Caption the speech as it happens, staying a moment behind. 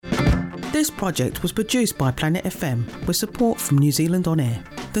This project was produced by Planet FM with support from New Zealand On Air.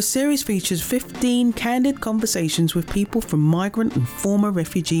 The series features 15 candid conversations with people from migrant and former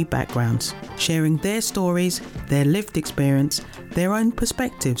refugee backgrounds, sharing their stories, their lived experience, their own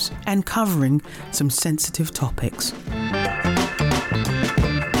perspectives, and covering some sensitive topics.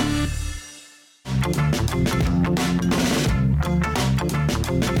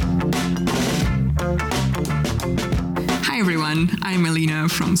 Hi everyone, I'm Elina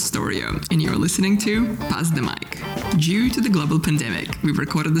from Storio, and you're listening to Pass the Mic. Due to the global pandemic, we've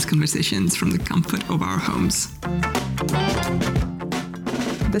recorded these conversations from the comfort of our homes.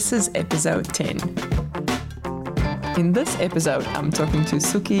 This is episode 10. In this episode, I'm talking to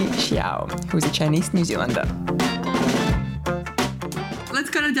Suki Xiao, who's a Chinese New Zealander. Let's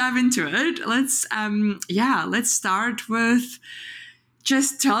kind of dive into it. Let's start with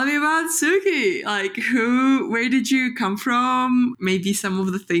just tell me about Suki. Like, where did you come from? Maybe some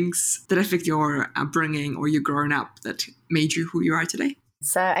of the things that affect your upbringing or you growing up that made you who you are today.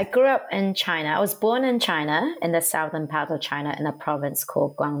 So I grew up in China. I was born in China, in the southern part of China, in a province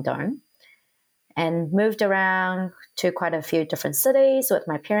called Guangdong, and moved around to quite a few different cities with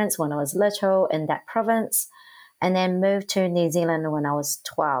my parents when I was little in that province, and then moved to New Zealand when I was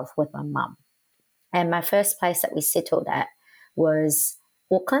 12 with my mum. And my first place that we settled at was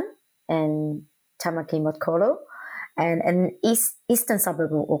Auckland in Tamaki Makaurau, and in eastern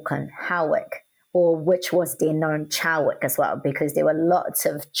suburb of Auckland, Howick, or which was then known Chowick as well, because there were lots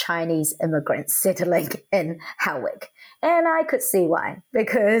of Chinese immigrants settling in Howick. And I could see why,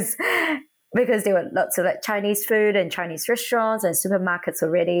 because there were lots of Chinese food and Chinese restaurants and supermarkets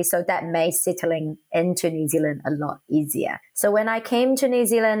already, so that made settling into New Zealand a lot easier. So when I came to New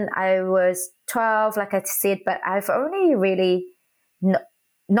Zealand, I was 12, like I said, but I've only really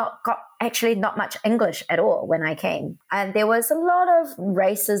not much English at all when I came. And there was a lot of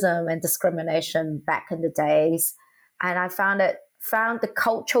racism and discrimination back in the days, and I found the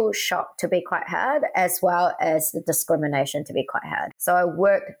cultural shock to be quite hard, as well as the discrimination to be quite hard. So I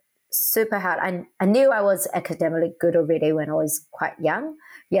worked super hard. I knew I was academically good already when I was quite young.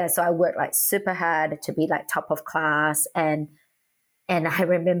 Yeah, so I worked super hard to be top of class, and I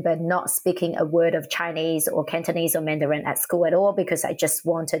remember not speaking a word of Chinese or Cantonese or Mandarin at school at all, because I just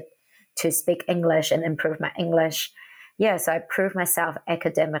wanted to speak English and improve my English. Yeah, so I proved myself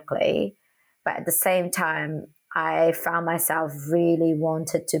academically, but at the same time, I found myself really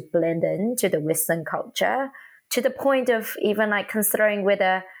wanted to blend into the Western culture, to the point of even considering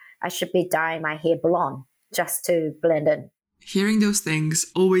whether I should be dyeing my hair blonde just to blend in. Hearing those things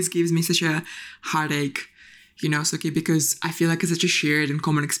always gives me such a heartache, Suki, because I feel like it's such a shared and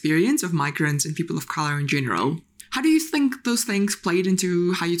common experience of migrants and people of color in general. How do you think those things played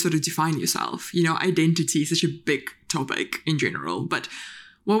into how you sort of define yourself? Identity is such a big topic in general, but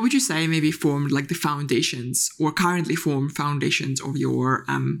what would you say maybe formed the foundations or currently form foundations of your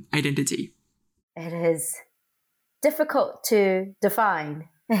identity? It is difficult to define.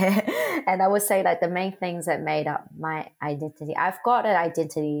 And I would say the main things that made up my identity, I've got an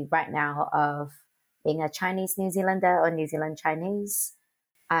identity right now of being a Chinese New Zealander or New Zealand Chinese.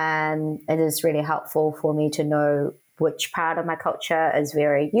 And it is really helpful for me to know which part of my culture is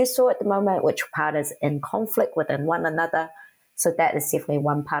very useful at the moment, which part is in conflict within one another. So that is definitely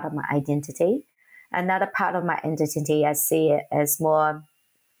one part of my identity. Another part of my identity, I see it as more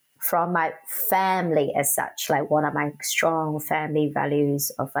from my family as such, one of my strong family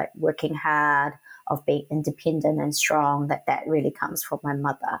values of working hard, of being independent and strong, that really comes from my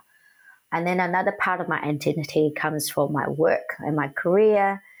mother. And then another part of my identity comes from my work and my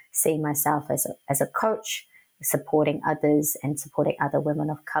career, seeing myself as a coach, supporting others and supporting other women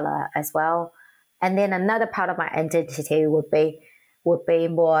of color as well. And then another part of my identity would be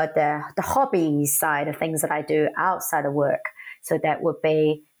more the hobby side of things that I do outside of work. So that would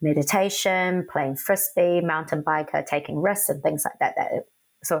be meditation, playing frisbee, mountain biker, taking risks and things like that.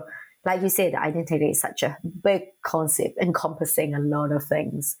 So like you said, identity is such a big concept encompassing a lot of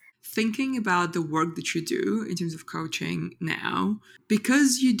things. Thinking about the work that you do in terms of coaching now,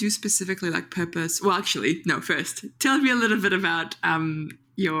 because you do specifically purpose. Well, actually, no. First, tell me a little bit about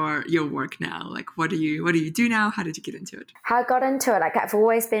your work now. What do you do now? How did you get into it? How I got into it, I've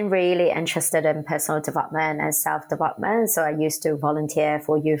always been really interested in personal development and self-development. So I used to volunteer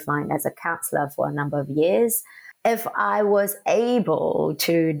for Youthline as a counselor for a number of years. If I was able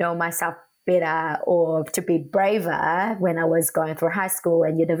to know myself better or to be braver when I was going through high school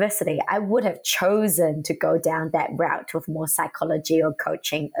and university, I would have chosen to go down that route with more psychology or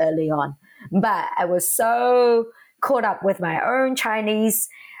coaching early on. But I was so caught up with my own Chinese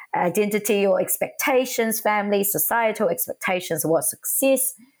identity or expectations, family, societal expectations of what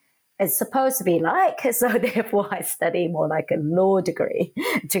success it's supposed to be like. So therefore I studied more like a law degree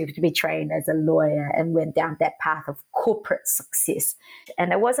to be trained as a lawyer and went down that path of corporate success.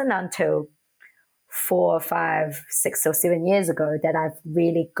 And it wasn't until 4, 5, 6 or 7 years ago that I've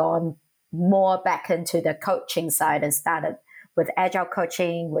really gone more back into the coaching side and started with Agile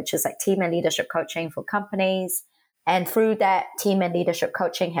Coaching, which is like team and leadership coaching for companies. And through that team and leadership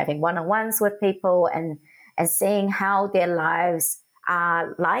coaching, having one-on-ones with people and seeing how their lives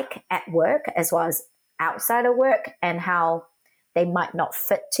are like at work as well as outside of work and how they might not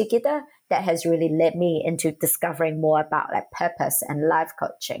fit together, that has really led me into discovering more about like purpose and life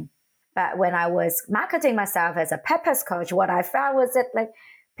coaching. But when I was marketing myself as a purpose coach, what I found was that like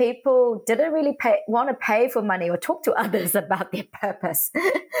people didn't really want to pay for money or talk to others about their purpose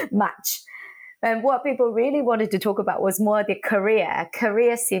much. And what people really wanted to talk about was more their career.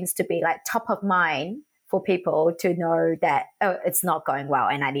 Career seems to be like top of mind for people to know that, oh, it's not going well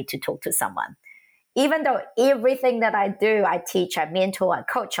and I need to talk to someone. Even though everything that I do, I teach, I mentor, I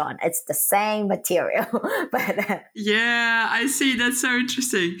coach on, it's the same material. But yeah, I see. That's so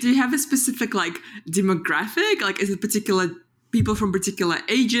interesting. Do you have a specific like demographic? Like, is it particular people from particular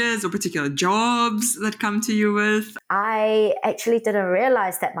ages or particular jobs that come to you with? I actually didn't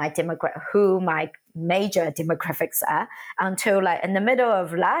realize that who my major demographics are until like in the middle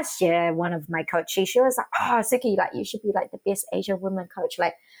of last year. One of my coaches, she was like, "Oh, Suki, like you should be like the best Asian woman coach,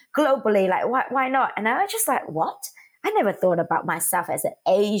 like globally. Like why not?" And I was just like, "What? I never thought about myself as an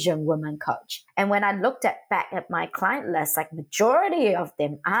Asian woman coach." And when I looked back at my client list, like majority of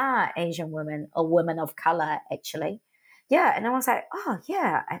them are Asian women or women of color, actually. Yeah, and I was like, "Oh,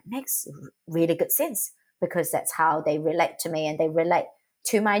 yeah, it makes really good sense." Because that's how they relate to me and they relate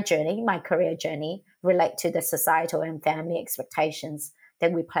to my journey, my career journey, relate to the societal and family expectations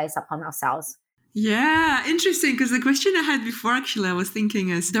that we place upon ourselves. Yeah, interesting. Because the question I had before, actually, I was thinking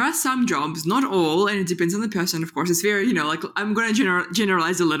is there are some jobs, not all, and it depends on the person, of course. It's very, like I'm going to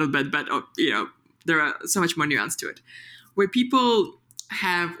generalize a little bit, but, there are so much more nuance to it, where people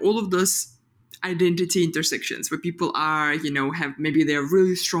have all of those identity intersections, where people are, maybe they're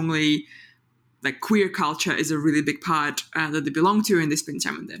really strongly like queer culture is a really big part that they belong to and they spend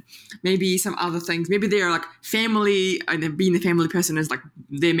time with them. Maybe some other things, maybe they are like family and being a family person is like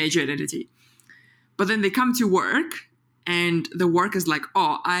their major identity. But then they come to work and the work is like,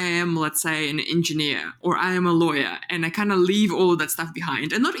 oh, I am, let's say, an engineer or I am a lawyer, and I kind of leave all of that stuff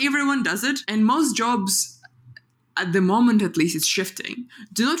behind. And not everyone does it. And most jobs, at the moment at least, it's shifting,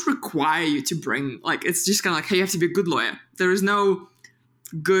 do not require you to bring, like, it's just kind of like, hey, you have to be a good lawyer. There is no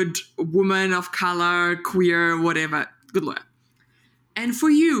good woman of color, queer, whatever, good lawyer. And for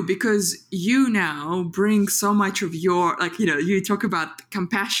you, because you now bring so much of your, like, you talk about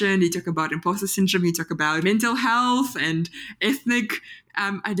compassion, you talk about imposter syndrome, you talk about mental health and ethnic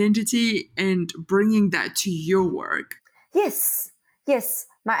identity, and bringing that to your work. Yes.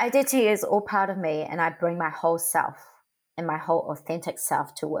 My identity is all part of me, and I bring my whole self and my whole authentic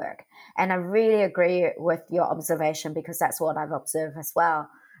self to work. And I really agree with your observation, because that's what I've observed as well,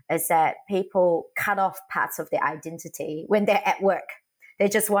 is that people cut off parts of their identity when they're at work. They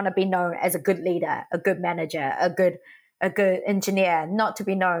just want to be known as a good leader, a good manager, a good engineer, not to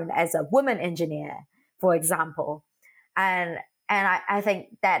be known as a woman engineer, for example. And I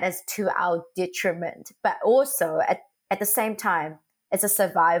think that is to our detriment. But also at the same time, it's a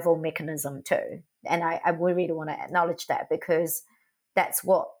survival mechanism too. And I really want to acknowledge that, because that's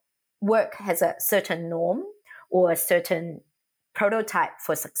what work has, a certain norm or a certain prototype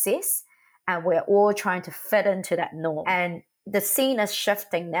for success. And we're all trying to fit into that norm. And the scene is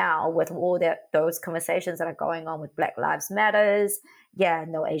shifting now with all those conversations that are going on with Black Lives Matters,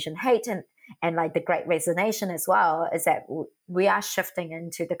 no Asian hate, and like the Great Resignation as well, is that we are shifting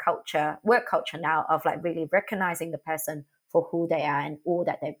into the work culture now of like really recognizing the person for who they are and all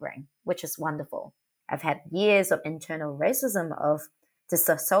that they bring, which is wonderful. I've had years of internal racism of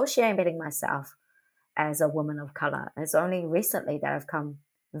disassociating myself as a woman of color. It's only recently that I've come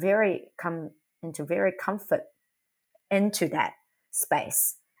into very comfort into that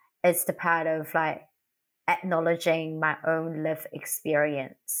space. It's the part of like acknowledging my own lived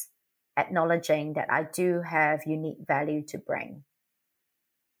experience, acknowledging that I do have unique value to bring.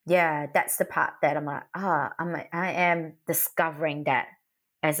 Yeah, that's the part that I'm like, I am discovering that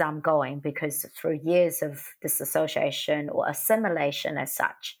as I'm going, because through years of disassociation or assimilation as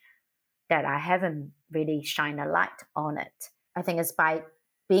such, that I haven't really shined a light on it. I think it's by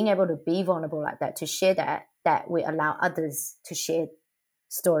being able to be vulnerable like that, to share that we allow others to share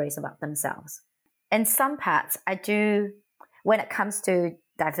stories about themselves. In some parts, I do, when it comes to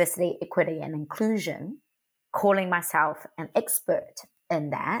diversity, equity, and inclusion, calling myself an expert in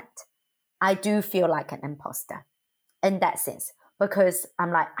that, I do feel like an imposter in that sense, because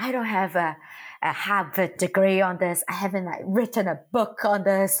I'm like, I don't have a Harvard degree on this. I haven't like written a book on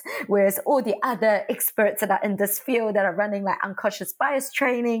this. Whereas all the other experts that are in this field that are running like unconscious bias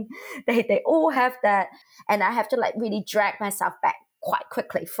training, they all have that. And I have to like really drag myself back quite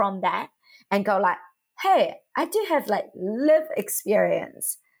quickly from that and go like, hey, I do have like lived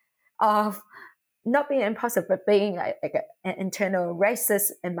experience of not being impulsive, but being like an internal racist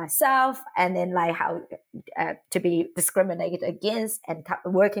in myself, and then like how to be discriminated against, and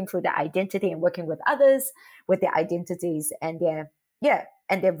working through the identity and working with others with their identities and their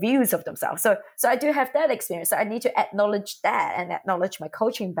views of themselves. So I do have that experience. So I need to acknowledge that and acknowledge my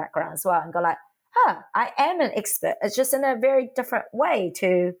coaching background as well, and go like, I am an expert. It's just in a very different way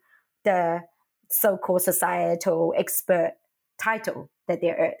to the so-called societal expert title that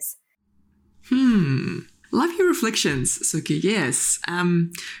there is. Love your reflections, Suki. Yes.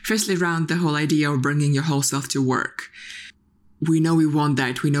 Firstly, around the whole idea of bringing your whole self to work. We know we want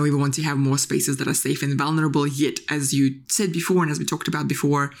that. We know we want to have more spaces that are safe and vulnerable. Yet, as you said before, and as we talked about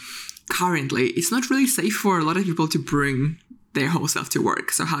before, currently, it's not really safe for a lot of people to bring their whole self to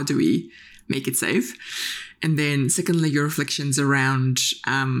work. So how do we make it safe? And then secondly, your reflections around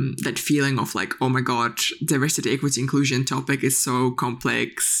that feeling of like, oh my God, diversity, equity, inclusion topic is so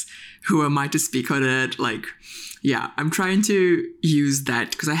complex. Who am I to speak on it? Like, yeah, I'm trying to use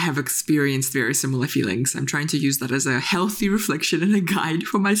that because I have experienced very similar feelings. I'm trying to use that as a healthy reflection and a guide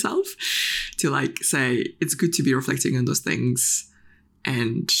for myself to like say, it's good to be reflecting on those things.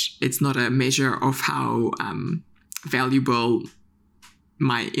 And it's not a measure of how valuable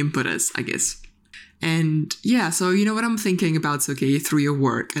my input is, I guess. And yeah, so you know what I'm thinking about, Suki, through your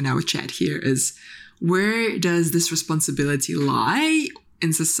work and our chat here is, where does this responsibility lie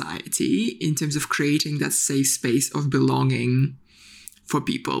in society in terms of creating that safe space of belonging for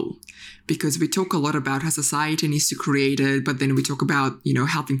people? Because we talk a lot about how society needs to create it, but then we talk about, you know,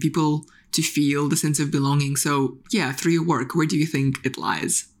 helping people to feel the sense of belonging. So yeah, through your work, where do you think it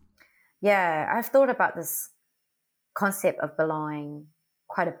lies? Yeah, I've thought about this concept of belonging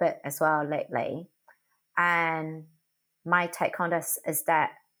quite a bit as well lately. And my take on this is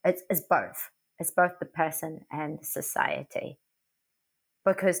that it's both. It's both the person and the society.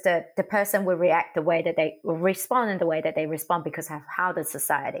 Because the person will react the way that they will respond in the way that they respond because of how the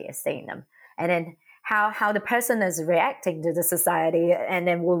society is seeing them. And then how the person is reacting to the society, and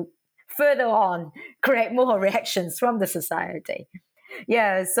then will further on create more reactions from the society.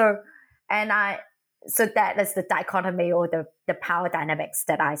 Yeah, so that is the dichotomy, or the power dynamics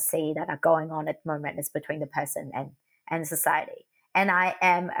that I see that are going on at the moment, is between the person and society. And I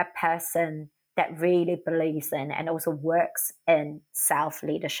am a person that really believes in and also works in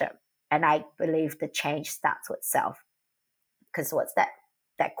self-leadership. And I believe the change starts with self. Because what's that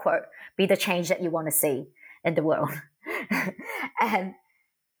quote? Be the change that you want to see in the world. and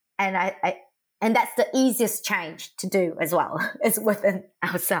that's the easiest change to do as well, is within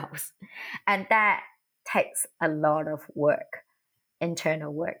ourselves. And that takes a lot of work,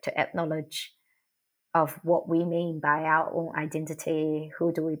 internal work, to acknowledge of what we mean by our own identity.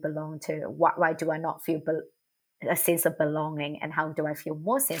 Who do we belong to? Why do I not feel a sense of belonging? And how do I feel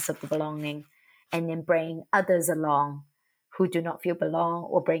more sense of belonging? And then bring others along who do not feel belong,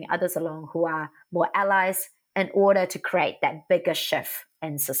 or bring others along who are more allies, in order to create that bigger shift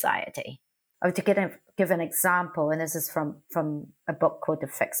in society. Or to give an example, and this is from a book called The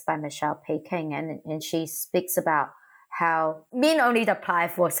Fix by Michelle P. King, and she speaks about how men only apply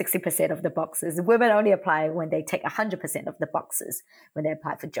for 60% of the boxes. Women only apply when they take 100% of the boxes when they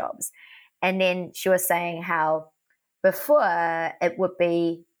apply for jobs. And then she was saying how before it would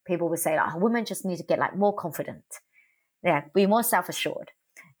be, people would say, oh, women just need to get like more confident. Yeah, be more self-assured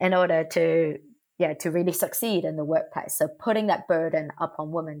in order to really succeed in the workplace. So putting that burden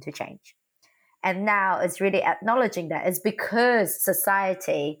upon women to change. And now it's really acknowledging that it's because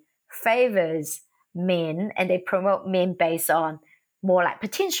society favors men, and they promote men based on more like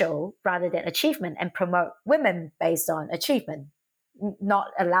potential rather than achievement, and promote women based on achievement, not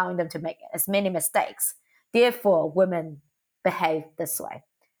allowing them to make as many mistakes. Therefore, women behave this way.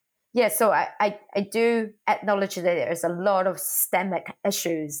 Yeah, so I do acknowledge that there is a lot of systemic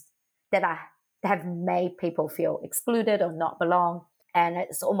issues that have made people feel excluded or not belong. And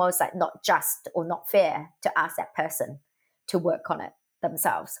it's almost like not just or not fair to ask that person to work on it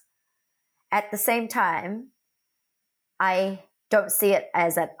themselves. At the same time, I don't see it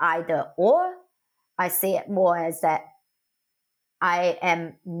as an either or. I see it more as that I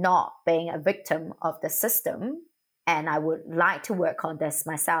am not being a victim of the system, and I would like to work on this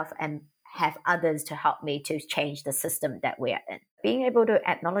myself and have others to help me to change the system that we are in. Being able to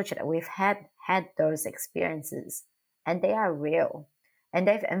acknowledge that we've had those experiences and they are real and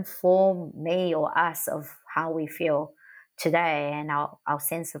they've informed me or us of how we feel today and our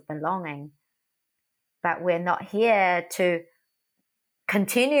sense of belonging. But we're not here to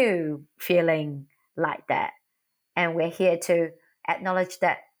continue feeling like that. And we're here to acknowledge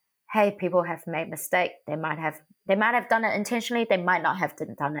that, hey, people have made mistakes. They might have done it intentionally. They might not have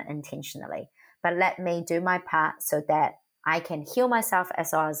done it intentionally. But let me do my part so that I can heal myself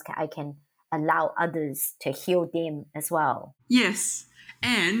as well as I can allow others to heal them as well. Yes.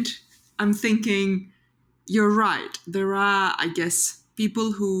 And I'm thinking, you're right. There are, I guess,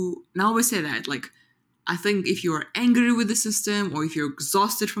 people who now we say that, like, I think if you're angry with the system or if you're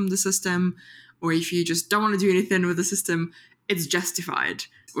exhausted from the system or if you just don't want to do anything with the system, it's justified.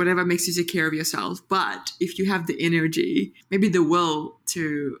 Whatever makes you take care of yourself. But if you have the energy, maybe the will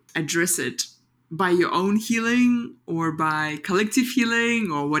to address it by your own healing or by collective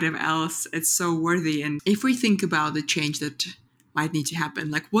healing or whatever else, it's so worthy. And if we think about the change that might need to happen,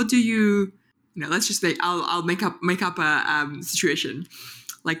 like what do you let's just say I'll make up a situation.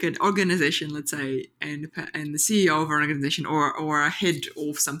 Like an organization, let's say, and the CEO of an organization or a head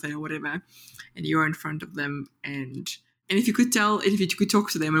of something or whatever, and you're in front of them, and if you could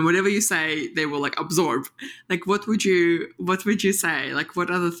talk to them, and whatever you say, they will like absorb. Like, what would you say? Like, what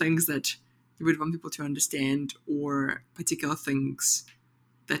are the things that you would want people to understand, or particular things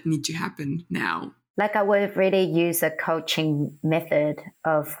that need to happen now? Like, I would really use a coaching method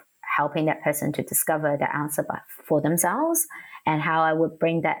of helping that person to discover the answer for themselves. And how I would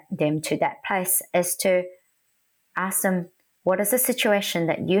bring them to that place is to ask them, what is the situation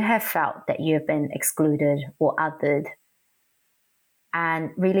that you have felt that you've been excluded or othered? And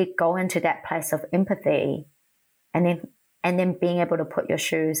really go into that place of empathy and then being able to put your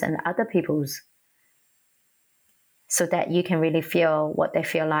shoes in other people's so that you can really feel what they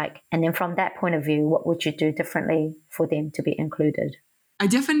feel like. And then from that point of view, what would you do differently for them to be included? I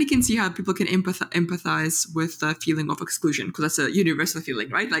definitely can see how people can empathize with the feeling of exclusion, because that's a universal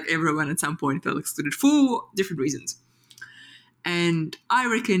feeling, right? Like everyone at some point felt excluded for different reasons. And I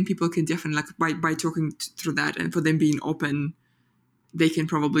reckon people can definitely, like by talking through that and for them being open, they can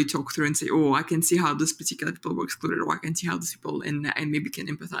probably talk through and say, oh, I can see how this particular people were excluded, or I can see how these people, and maybe can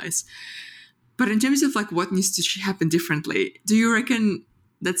empathize. But in terms of like what needs to happen differently, do you reckon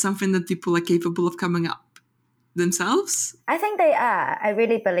that's something that people are capable of coming up themselves? I think they are. I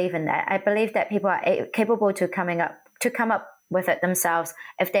really believe in that. I believe that people are capable to come up with it themselves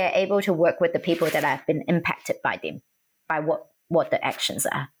if they're able to work with the people that have been impacted by them, by what the actions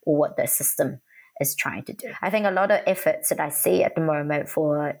are or what the system is trying to do. I think a lot of efforts that I see at the moment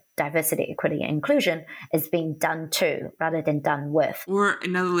for diversity, equity, and inclusion is being done to rather than done with. Or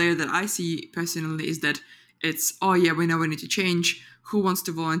another layer that I see personally is that it's, oh yeah, we know we need to change. Who wants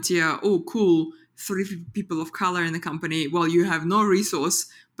to volunteer? Oh, cool. 3 people of color in the company. Well, you have no resource,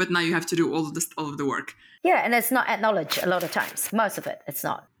 but now you have to do all of the work. Yeah, and it's not acknowledged a lot of times. Most of it, it's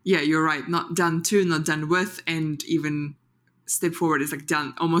not. Yeah, you're right. Not done to, not done with, and even step forward is like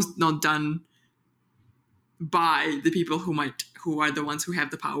done, almost not done by the people who are the ones who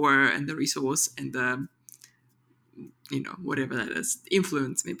have the power and the resource and the, whatever that is,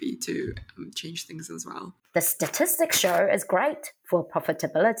 influence maybe to change things as well. The statistics show is great for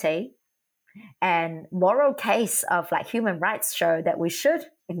profitability. And moral case of like human rights show that we should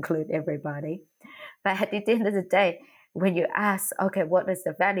include everybody. But at the end of the day, when you ask, okay, what is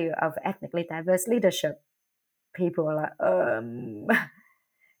the value of ethnically diverse leadership? People are like,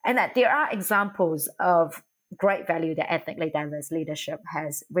 And that there are examples of great value that ethnically diverse leadership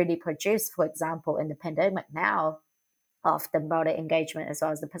has really produced. For example, in the pandemic now, of the Māori engagement as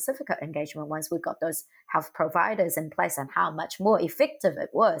well as the Pacifica engagement, once we got those health providers in place and how much more effective it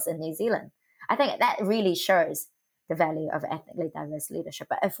was in New Zealand. I think that really shows the value of ethnically diverse leadership.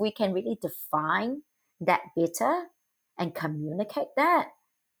 But if we can really define that better and communicate that,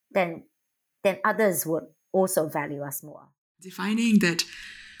 then others would also value us more. Defining that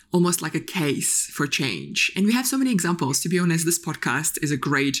almost like a case for change. And we have so many examples. To be honest, this podcast is a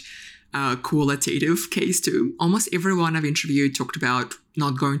great qualitative case too. Almost everyone I've interviewed talked about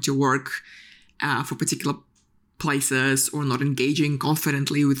not going to work for particular places or not engaging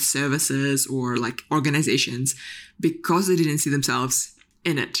confidently with services or like organizations because they didn't see themselves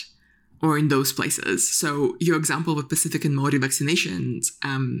in it or in those places. So your example with Pacific and Māori vaccinations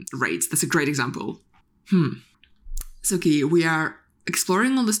rates, that's a great example. Suki, we are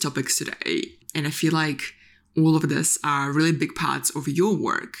exploring all these topics today, and I feel like all of this are really big parts of your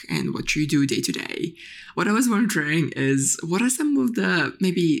work and what you do day to day. What I was wondering is, what are some of the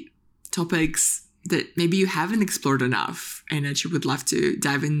maybe topics that maybe you haven't explored enough and that you would love to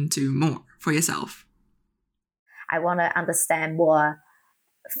dive into more for yourself? I want to understand more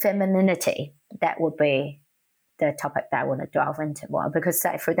femininity. That would be the topic that I want to delve into more, because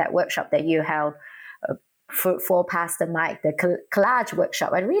through that workshop that you held for Pastor Mike, the collage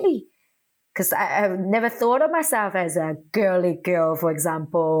workshop, I really, because I've never thought of myself as a girly girl, for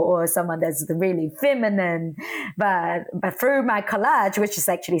example, or someone that's really feminine. But through my collage, which is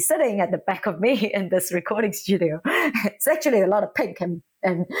actually sitting at the back of me in this recording studio, it's actually a lot of pink and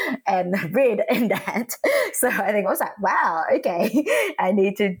red in that. So I think I was like, wow, okay, I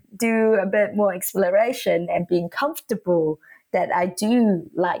need to do a bit more exploration and being comfortable that I do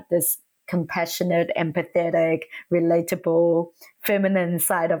like this compassionate, empathetic, relatable, feminine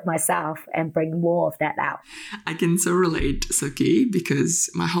side of myself and bring more of that out. I can so relate, Suki, because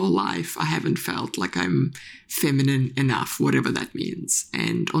my whole life I haven't felt like I'm feminine enough, whatever that means.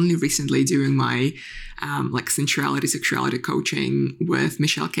 And only recently doing my sensuality, sexuality coaching with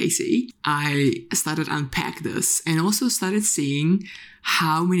Michelle Casey, I started to unpack this and also started seeing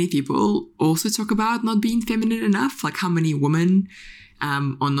how many people also talk about not being feminine enough, like how many women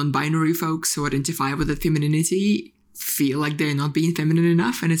or non-binary folks who identify with the femininity feel like they're not being feminine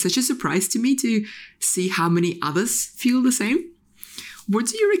enough. And it's such a surprise to me to see how many others feel the same. What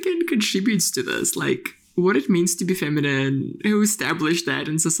do you reckon contributes to this? Like, what it means to be feminine, who established that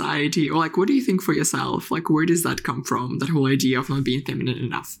in society? Or like, what do you think for yourself? Like, where does that come from, that whole idea of not being feminine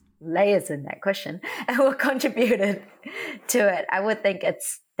enough? Layers in that question. And what contributed to it? I would think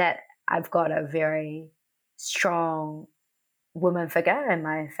it's that I've got a very strong woman figure in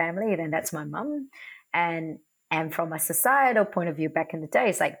my family, and that's my mum. And from a societal point of view, back in the day,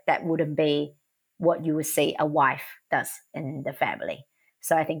 it's like that wouldn't be what you would see a wife does in the family.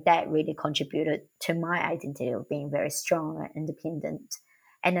 So I think that really contributed to my identity of being very strong and independent.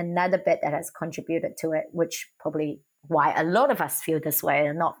 And another bit that has contributed to it, which probably why a lot of us feel this way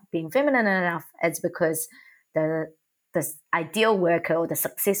and not being feminine enough, is because the ideal worker or the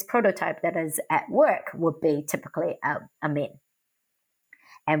success prototype that is at work would be typically a man.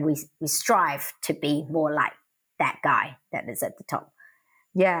 And we strive to be more like that guy that is at the top.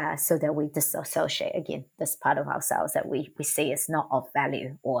 Yeah, so that we disassociate, again, this part of ourselves that we see as not of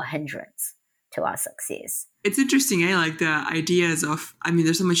value or a hindrance to our success. It's interesting, like the ideas of,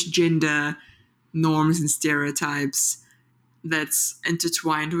 there's so much gender norms and stereotypes that's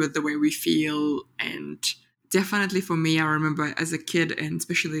intertwined with the way we feel. And definitely for me, I remember as a kid, and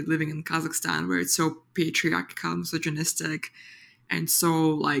especially living in Kazakhstan, where it's so patriarchal, misogynistic, and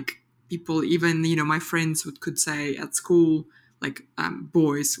so like people, even, my friends could say at school, like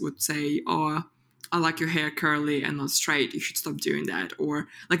boys would say, oh, I like your hair curly and not straight, you should stop doing that, or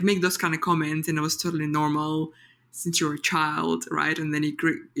like make those kind of comments, and it was totally normal since you're a child, right? And then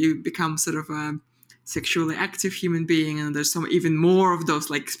you become sort of a sexually active human being, and there's some even more of those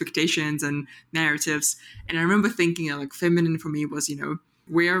like expectations and narratives. And I remember thinking like feminine for me was,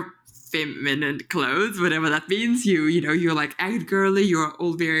 wear feminine clothes, whatever that means. You're like act girly, you're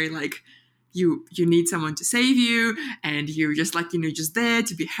all very like, you need someone to save you, and you're just like, just there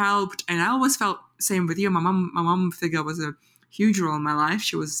to be helped. And I always felt same with you. My mom figure was a huge role in my life.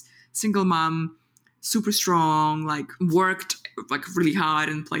 She was single mom, super strong, like worked like really hard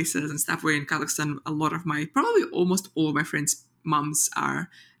in places and stuff. Where in Kazakhstan, probably almost all of my friends' moms are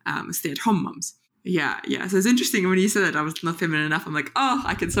stay-at-home moms. Yeah. So it's interesting when you said that I was not feminine enough. I'm like, oh,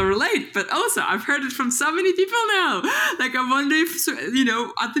 I can so relate. But also, I've heard it from so many people now. Like, I wonder if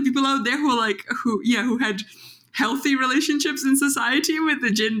other people out there who had healthy relationships in society with the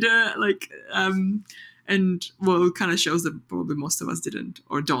gender, like, and well, it kind of shows that probably most of us didn't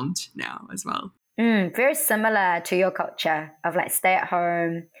or don't now as well. Very similar to your culture of like stay at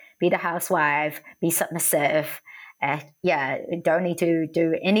home, be the housewife, be submissive. Don't need to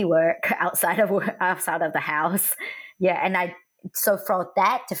do any work outside of the house. Yeah, and so for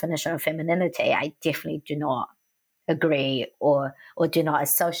that definition of femininity, I definitely do not agree or do not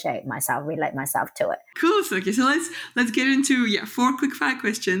relate myself to it. Cool. So, okay, so let's get into 4 quick fire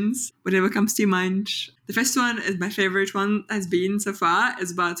questions, whatever comes to your mind. The first one is my favorite one has been so far,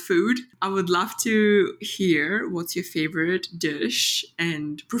 is about food. I would love to hear what's your favorite dish,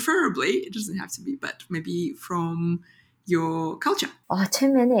 and preferably, it doesn't have to be, but maybe from your culture. Oh,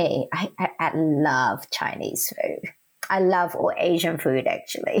 too many. I love Chinese food. I love all Asian food,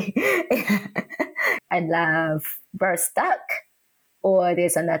 actually. I love roast duck, or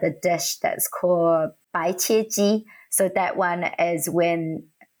there's another dish that's called bai qie ji. So that one is when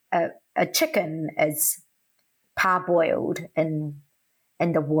a chicken is parboiled in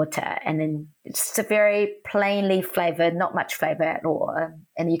in the water, and then it's a very plainly flavored, not much flavor at all,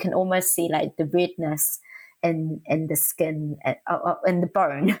 and you can almost see like the redness in the skin, in the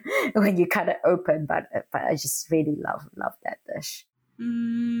bone when you cut it open. But I just really love that dish.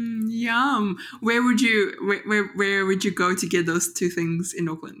 Yum. Where would you go to get those two things in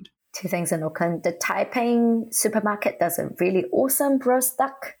Auckland? Two things in Auckland. The Taiping supermarket does a really awesome roast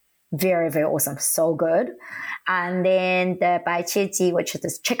duck. Very, very awesome. So good. And then the bai chi ji, which is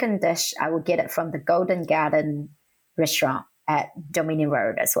this chicken dish, I would get it from the Golden Garden restaurant at Dominion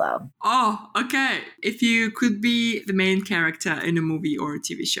Road as well. Oh, okay. If you could be the main character in a movie or a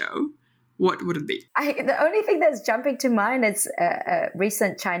TV show, what would it be? The only thing that's jumping to mind is a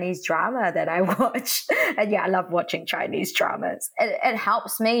recent Chinese drama that I watched. And yeah, I love watching Chinese dramas. It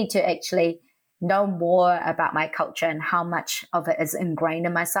helps me to actually know more about my culture and how much of it is ingrained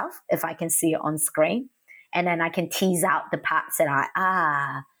in myself if I can see it on screen. And then I can tease out the parts that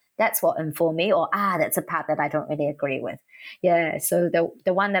that's what informed me, or that's a part that I don't really agree with. Yeah, so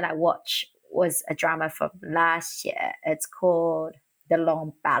the one that I watched was a drama from last year. It's called The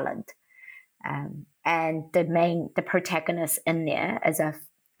Long Ballad. And the protagonist in there is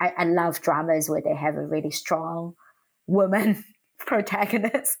I love dramas where they have a really strong woman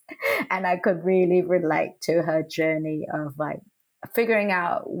protagonist, and I could really relate to her journey of like figuring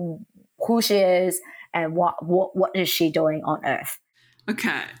out who she is and what is she doing on Earth.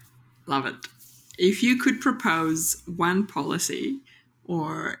 Okay, love it. If you could propose one policy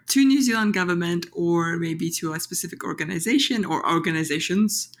or to New Zealand government, or maybe to a specific organization or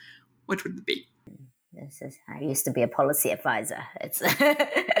organizations, what would it be? I used to be a policy advisor. It's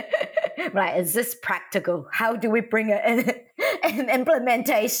right. Is this practical? How do we bring it in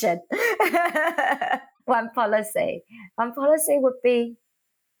implementation? One policy would be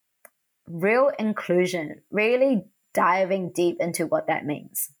real inclusion, really diving deep into what that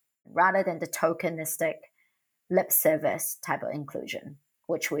means, rather than the tokenistic lip service type of inclusion,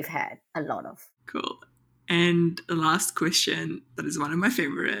 which we've had a lot of. Cool. And the last question, that is one of my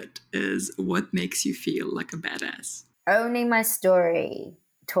favorite, is what makes you feel like a badass? Owning my story,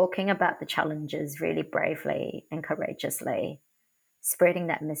 talking about the challenges really bravely and courageously, spreading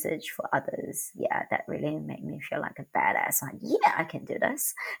that message for others. Yeah, that really made me feel like a badass. Like, yeah, I can do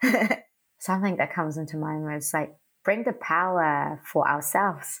this. Something that comes into mind was like, bring the power for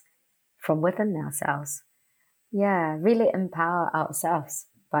ourselves from within ourselves. Yeah, really empower ourselves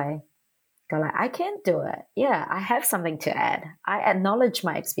by go like, I can do it. Yeah, I have something to add. I acknowledge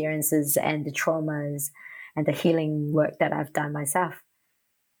my experiences and the traumas and the healing work that I've done myself.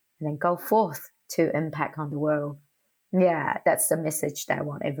 And then go forth to impact on the world. Yeah, that's the message that I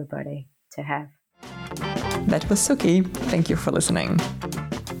want everybody to have. That was Suki. Thank you for listening.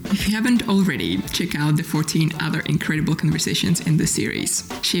 If you haven't already, check out the 14 other incredible conversations in this series.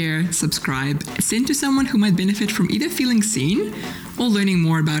 Share, subscribe, send to someone who might benefit from either feeling seen or learning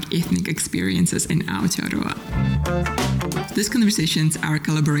more about ethnic experiences in Aotearoa. These conversations are a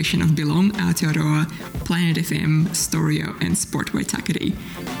collaboration of Belong Aotearoa, Planet FM, Storio, and Sport Waitakere.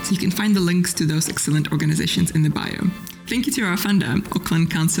 So you can find the links to those excellent organizations in the bio. Thank you to our funder,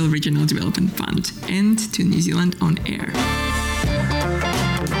 Auckland Council Regional Development Fund, and to New Zealand On Air.